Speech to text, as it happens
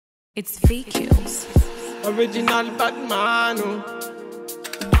It's VQs. Original Batman.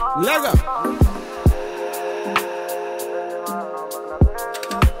 Lego.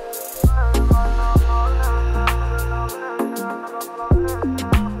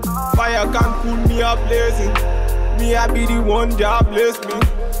 Fire can cool me up blazing. Me I be the one that bless me.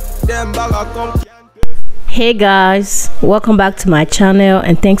 Them bagger come. Hey guys, welcome back to my channel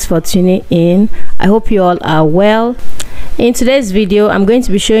and thanks for tuning in. I hope you all are well. In today's video, I'm going to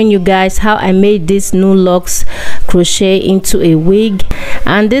be showing you guys how I made this Nu Locs crochet into a wig,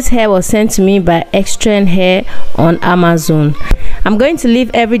 and this hair was sent to me by Xtrend hair on Amazon. I'm going to leave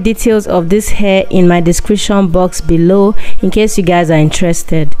every details of this hair in my description box below in case you guys are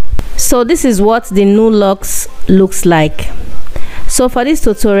interested. So this is what the Nu Locs looks like. So for this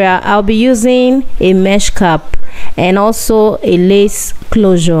tutorial, I'll be using a mesh cap and also a lace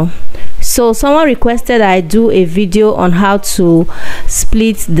closure. So someone requested I do a video on how to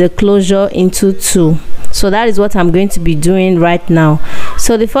split the closure into two. So that is what I'm going to be doing right now.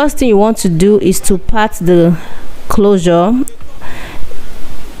 So the first thing you want to do is to part the closure,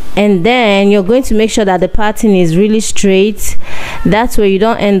 and then you're going to make sure that the parting is really straight. That way you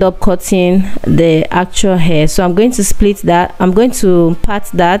don't end up cutting the actual hair. So I'm going to split that. I'm going to part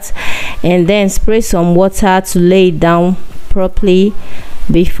that and then spray some water to lay it down properly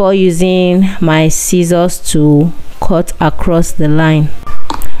before using my scissors to cut across the line.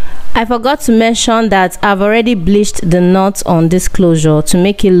 I forgot to mention that I've already bleached the knots on this closure to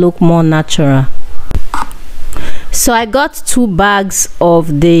make it look more natural. So I got 2 bags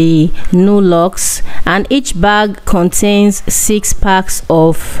of the Nu Locs, and each bag contains 6 packs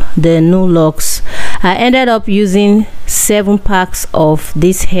of the Nu Locs. I ended up using 7 packs of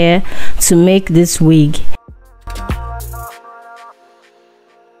this hair to make this wig.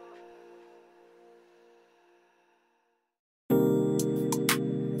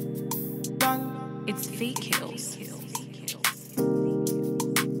 It's VQs.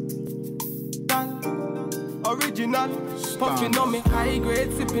 Original, puffing on me high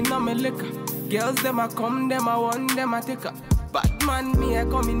grade, sipping on me liquor. Girls them a come, them a want, them a take her. Batman me a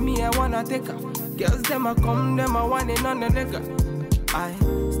coming, me a wanna take her. Girls them a come, them a want it on the liquor. I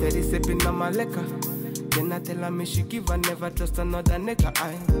steady sipping on my liquor. Then I tell her me she give her, never trust another nigga.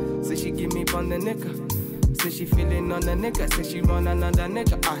 I say she give me on the nigga. Say she feeling on the nigga. Say she want another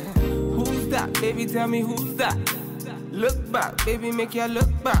nigga. I who's that? Baby tell me who's that? Look back, baby make you look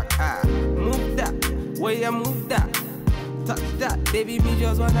back. I move that. Where you move that, touch that, baby, me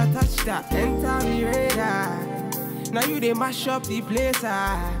just wanna touch that. Enter me radar, now you they mash up the place.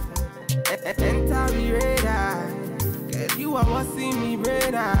 Enter me radar, cause you are what's in me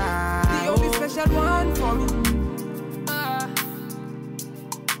brain. The only special one for me.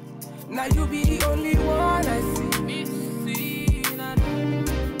 Now you be the only one I see.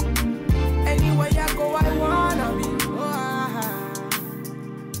 Anywhere I go, I wanna be.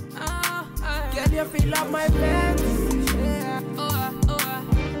 Girl, you feel up my fantasy.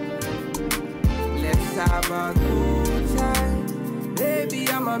 Let's have a good time. Baby,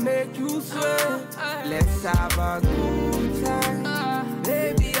 I'ma make you sweat. Let's have a good time.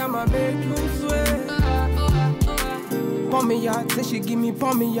 Baby, I'ma make you sweat. Pour me ya, say she give me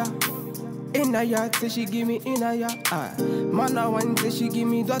pour me ya. In a yard, say she give me in a yard. Man a wine, say she give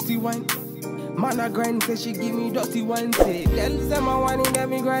me dirty wine. Man a grind, say she give me dirty wine. Say, girls them a whining, them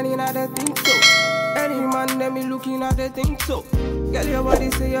me grinding at the thing so. Any man them me looking at the thing so. Girl your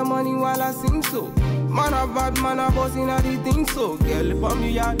body say your money while I sing so. Man a bad, man a bossing at the thing so. Girl for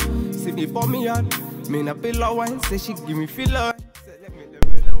me yard, see me for me yard. Me na pillow wine, say she give me filler.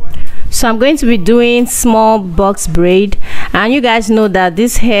 So I'm going to be doing small box braid, and you guys know that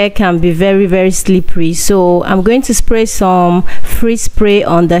this hair can be very slippery, so I'm going to spray some free spray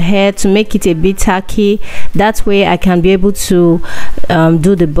on the hair to make it a bit tacky. That way I can be able to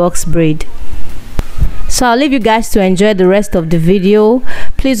do the box braid. So I'll leave you guys to enjoy the rest of the video.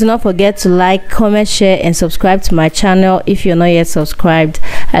 Please do not forget to like, comment, share and subscribe to my channel if you're not yet subscribed.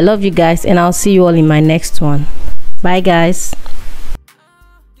 I love you guys, and I'll see you all in my next one. Bye guys.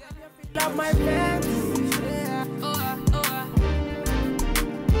 Love my fantasy.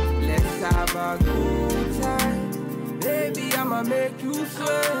 Let's have a good time. Baby, I'ma make you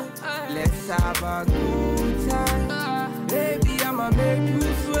sweat. Let's have a good time. Baby, I'ma make you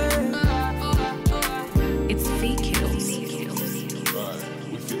sweat. It's VQs.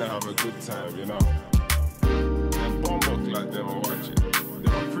 We finna have a good time, you know. Them bomb like them are watching. They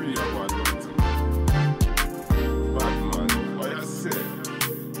are pretty up one thing. Bad man, what you say?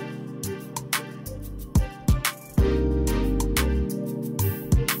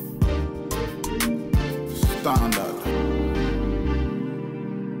 Standard.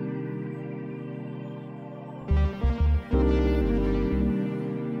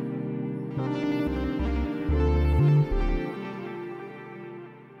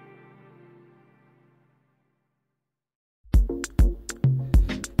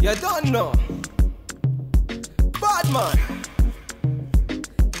 You don't know. Bad man.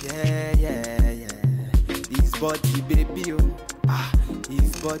 Yeah. He's body baby, oh. Ah,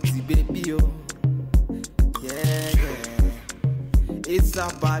 he's body baby, oh. Yeah. It's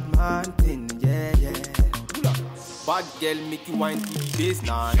a bad man thing, yeah. Bad girl make you wine to the face,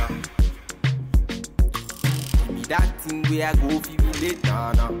 nah. Give me that thing where I go feel late,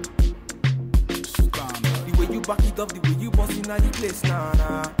 nah. The way you back it up, the way you bust in the place,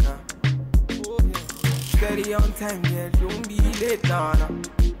 nah. Steady on time, girl, don't be late, nah.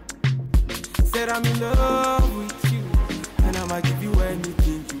 Said I'm in love with you, and I'ma give you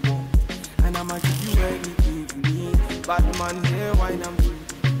anything you want, and I'ma give you anything you need. Bad man here, wine I'm through.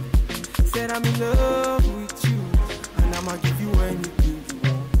 Said I'm in love with you, and I'ma give you anything you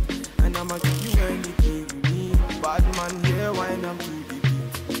want, and I'ma give you anything you need. Bad man here, wine I'm through.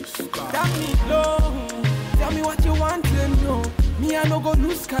 Tell me low, tell me what you want to know. Me I no go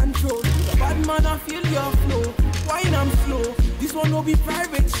lose control. Bad man I feel your flow. Wine I'm slow. This one no be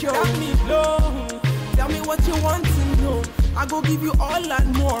private show. Tell me low, tell me what you want to know. I go give you all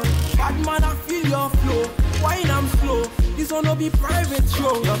and more. Bad man I feel your flow. Wine I'm slow. This one no be private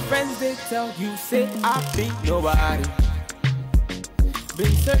show. Your friends they tell you say I be nobody.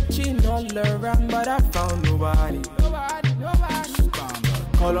 Been searching all around but I found nobody.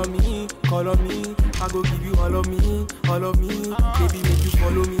 Call on me, I go give you all of me. Baby, make you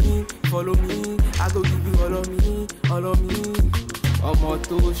follow me. I go give you all of me.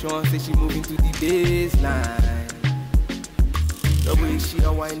 Omoto Sean say she moving to the baseline. The way she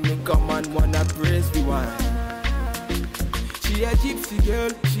a wine make a man wanna press the wine. She a gypsy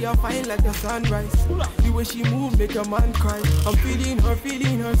girl, she a fine like the sunrise. The way she move make a man cry. I'm feeling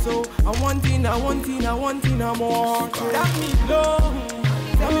her so I want it more. That me low.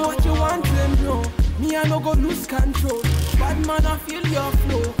 Tell me what you want to know. Me I no go lose control. Bad man I feel your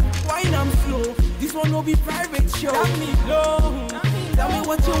flow. Wine I'm slow. This one no be private show. Tell me low. Tell me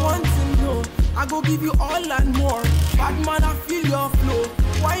what you want to know. I go give you all and more. Bad man I feel your flow.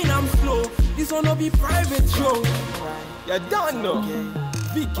 Wine I'm slow. This one no be private show. You don't know.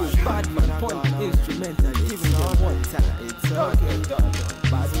 Vicky's bad man point instrumental. Giving them one time. It's okay.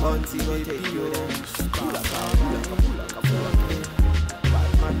 Bad man baby yo. Pull up.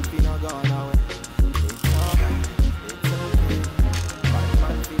 Man finna gone away. It's okay. Bad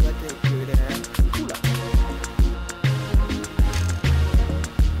man finna take you there. Pull up.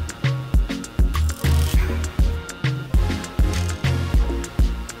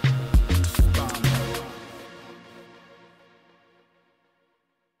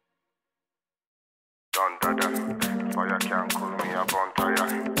 Done dada, fire can't cool me a bonfire.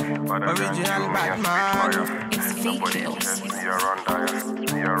 Original bad man. It's fake kills.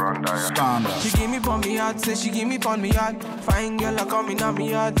 She give me pon me heart, say she give me pon me heart. Fine girl a coming on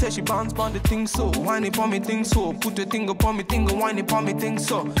me heart, say she bounce pon the thing so. Whine it pon me thing so. Put the thing upon me thing, whine it pon me thing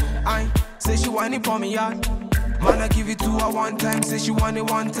so. I say she whine it pon me heart. Man I give it to her one time, say she want it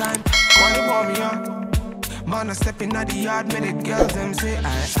one time. Whine it pon me heart. Man I step in at the yard, make the girls them say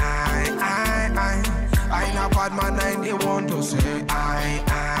I not bad man, they want to say I.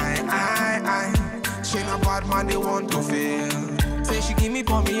 She not bad man, they want to fail. Say she give me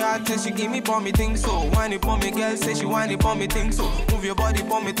pon me heart, say she give me pon me thing so. Whine it pon me girl, say she whine it pon me thing so. Move your body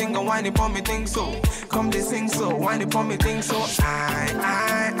pon me thing and whine it pon me thing so. Come they sing so, whine it pon me thing so. I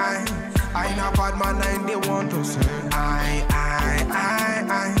not bad man, they want to say I.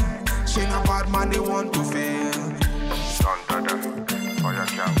 She not bad man, they want to fail. Done dada, fire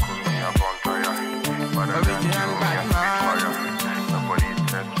can't cool me a bonfire. Original bad man. Nobody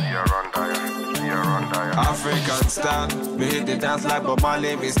says we are on dire. African style, me hit the dance like Bob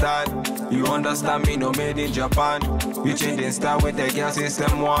Marley, me style. You understand me, no made in Japan. We changing style with the girl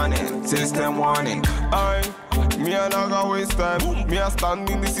system warning. Aye, me a not gonna waste time. Me a stand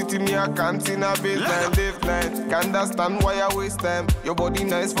in the city, me a can't in a baseline, live night. Can't understand why I waste time. Your body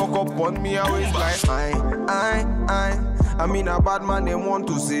nice, fuck up on me, I waste like I mean a bad man, they want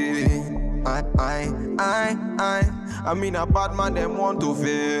to say I mean a bad man, them want to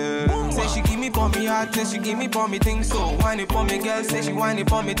fail. Say she give me pon me heart, say she give me pon me thing so. Whine it pon me girl, say she whine it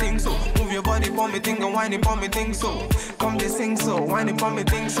pon me thing so. Move your body pon me thing and whine it pon me thing so. Come they sing so, whine it pon me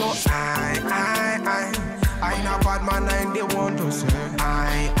thing so. I not bad man, they want to say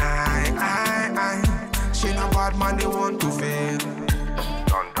I. She not bad man, they want to fail.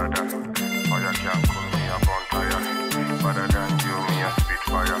 Done dada, fire can't cool me a bonfire. Better than you, me a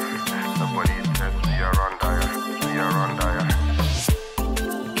spitfire. Nobody says we are on dire.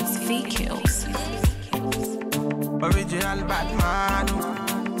 It's fake kills. Original Batman.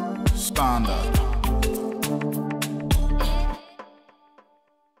 Standard.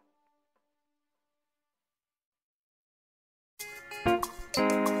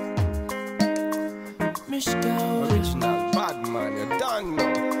 fresh girl. Original bad man, you don't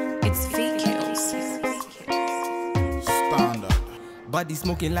know. It's VQs. Standard. Body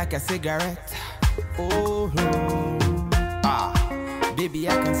smoking like a cigarette. Oh, baby,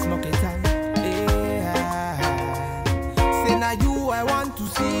 I can smoke it all. Say now you I want to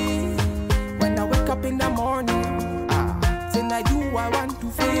see when I wake up in the morning. Say now you I want to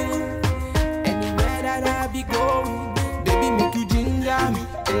feel anywhere that I be going. Baby, make you ginger me,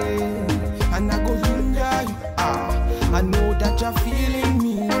 and I go ginger you. I know that you're feeling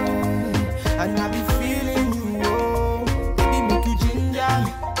me, and I be feeling you. Oh, baby, make you ginger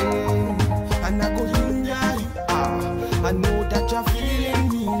me, and I go ginger you. I know that you're feeling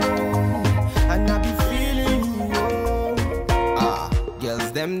me, and I be feeling you. Girls,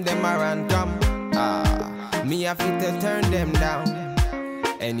 them around come. Me I fit to turn them down.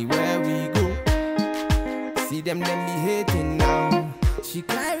 Anywhere we go, see them be hating now. She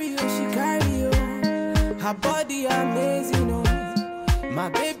carry you. Her body amazing, oh. My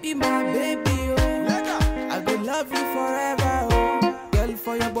baby, oh. I go love you forever, oh. Girl,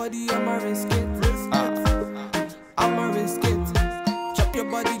 for your body, I'ma risk it. I'ma risk it. Chop your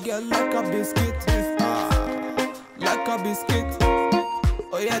body, girl, like a biscuit. Like a biscuit.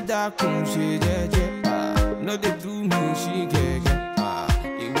 Oh yeah, dark she no they do me, she get.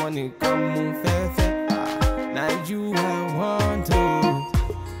 You wanna come move fair. Now you I want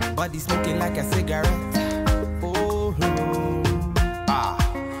to. Body smoking like a cigarette. Oh,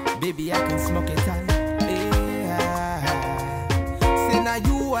 baby, I can smoke it all. Say now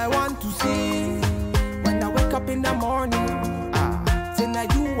you I want to see when I wake up in the morning. Say now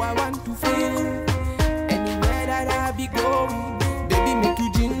you I want to feel anywhere that I be going. Baby, make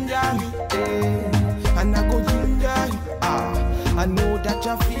you ginger me, and I go ginger you. I know that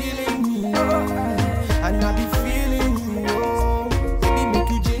you're feeling me, and I be feeling you. Oh, baby, make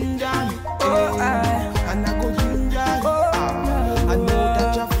you ginger me, and I go ginger you. I know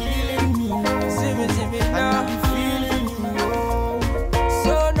that you're feeling me, and I be feeling you.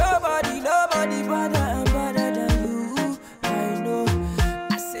 So nobody better than you. I know.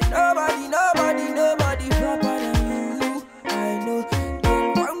 I said nobody proper than you. I know. Then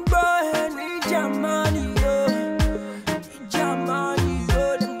one go ahead, reach your money, yo. Reach your money, yo.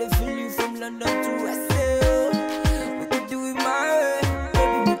 Them they feel you from London to SA. We can do it my way.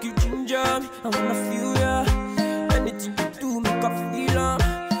 Baby, make you ginger me. I wanna feel ya. Anything you do, make I feel ya.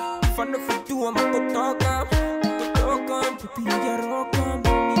 If I know for do, I'ma go talk am. Baby, you rock am.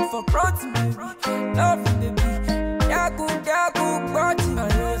 No need for protein, baby. Love you, baby. Dagu, body.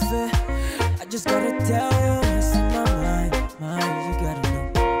 I just gotta tell you what's in my mind, you gotta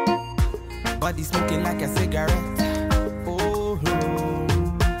know. Body smoking like a cigarette. Oh,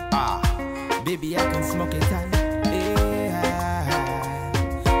 baby, I can smoke it all.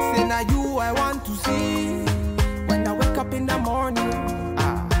 Say now you I want to see when I wake up in the morning.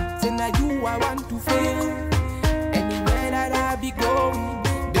 Say now you I want to feel anywhere that I be going.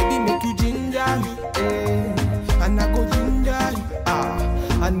 Baby, make you ginger me, and I go ginger you.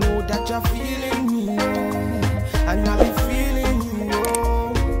 I know that you're feeling me, and I be feeling you.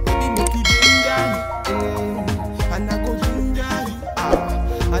 Oh, baby, make you ginger me, and I go ginger you.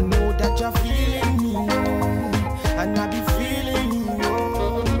 I know that you're feeling me, and I be feeling you.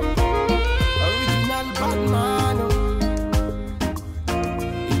 Oh, original bad man.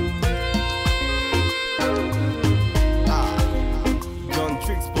 John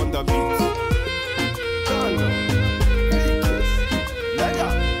Tricks on the beat.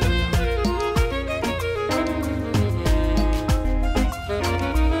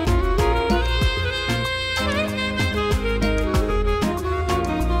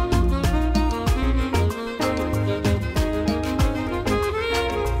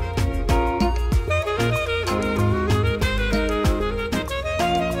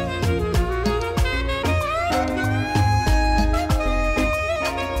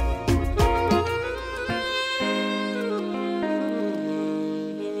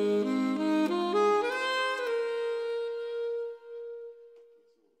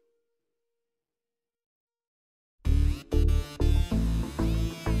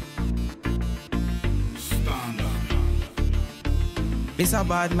 It's a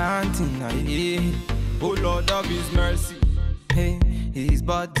bad man thing, yeah. Oh Lord of His mercy. Hey, His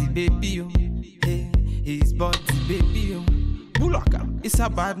body, baby, oh. Hey, His body, baby, oh. Bulaka, it's a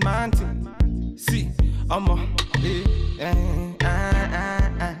bad man thing. See, I'm a, hey,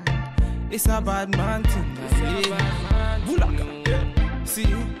 it's a bad man thing, yeah. Bulaka, see,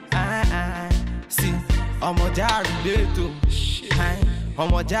 see, I'm a jar related,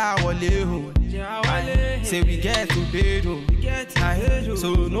 I'm a jar wale, Say we get to bed,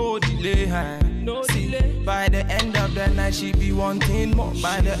 so no delay. See, by the end of the night she be wanting more.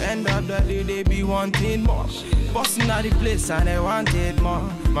 By the end of the day they be wanting more. Busting out the place and they wanted more.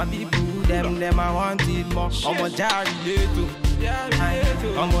 My people, them I wanted more. I'm a jar related.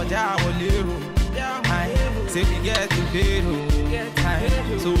 I'm a jar little. Say we get to bed,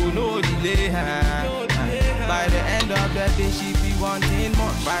 so no delay. By the end of the day she be wanting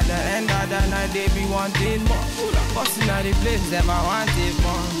more. By the end of the night they be wanting more. Busting out the place, them I wanted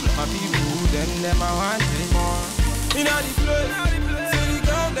more. My people, them I wanted more. In all the place, see the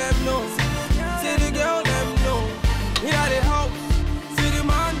girl them know. See the girl them know. In all the house, see the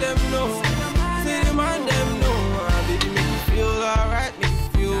man them know. See the man them know. Baby make me feel alright, make me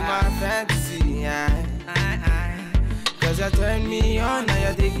feel my fantasy. Cause you turn me on, now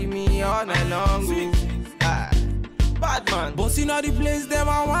you're taking me all night long. Bad man, bossing all the place, them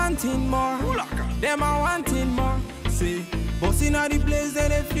I wanting more. Them I wanting more. See, bossing all the place,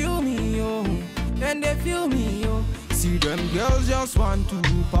 then they feel me, yo. Then they feel me, yo. See them girls just want to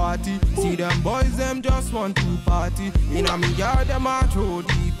party. See them boys, them just want to party. In a me yard, them a throw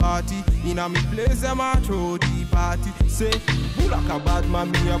the party. In a me place, them a throw the party. Say, who like a bad man,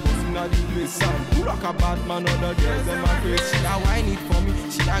 me a bossing all the place. Who like a bad man, other girls, them a crazy. She a whine it for me,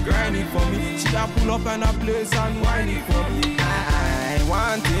 she a grind it for me. She a pull up in a place and whine it for me. I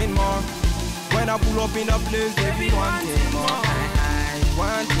wanting more. When I pull up in a place, they be wanting more. I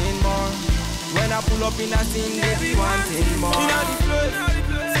wanting more. When I pull up in a scene, they be wanting more. In the place,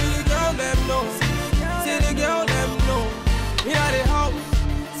 see the girl them know. See the girl them know. In the house,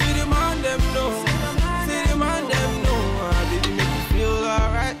 see the man them know. See the man them know. Baby make me feel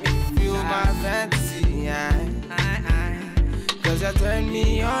alright, make me feel my fantasy. Cause you turn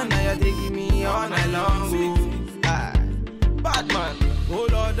me on, now you're taking me all night long. Bad man, oh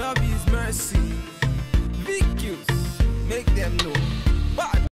Lord of His mercy. Big cues, make them know.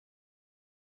 Bad.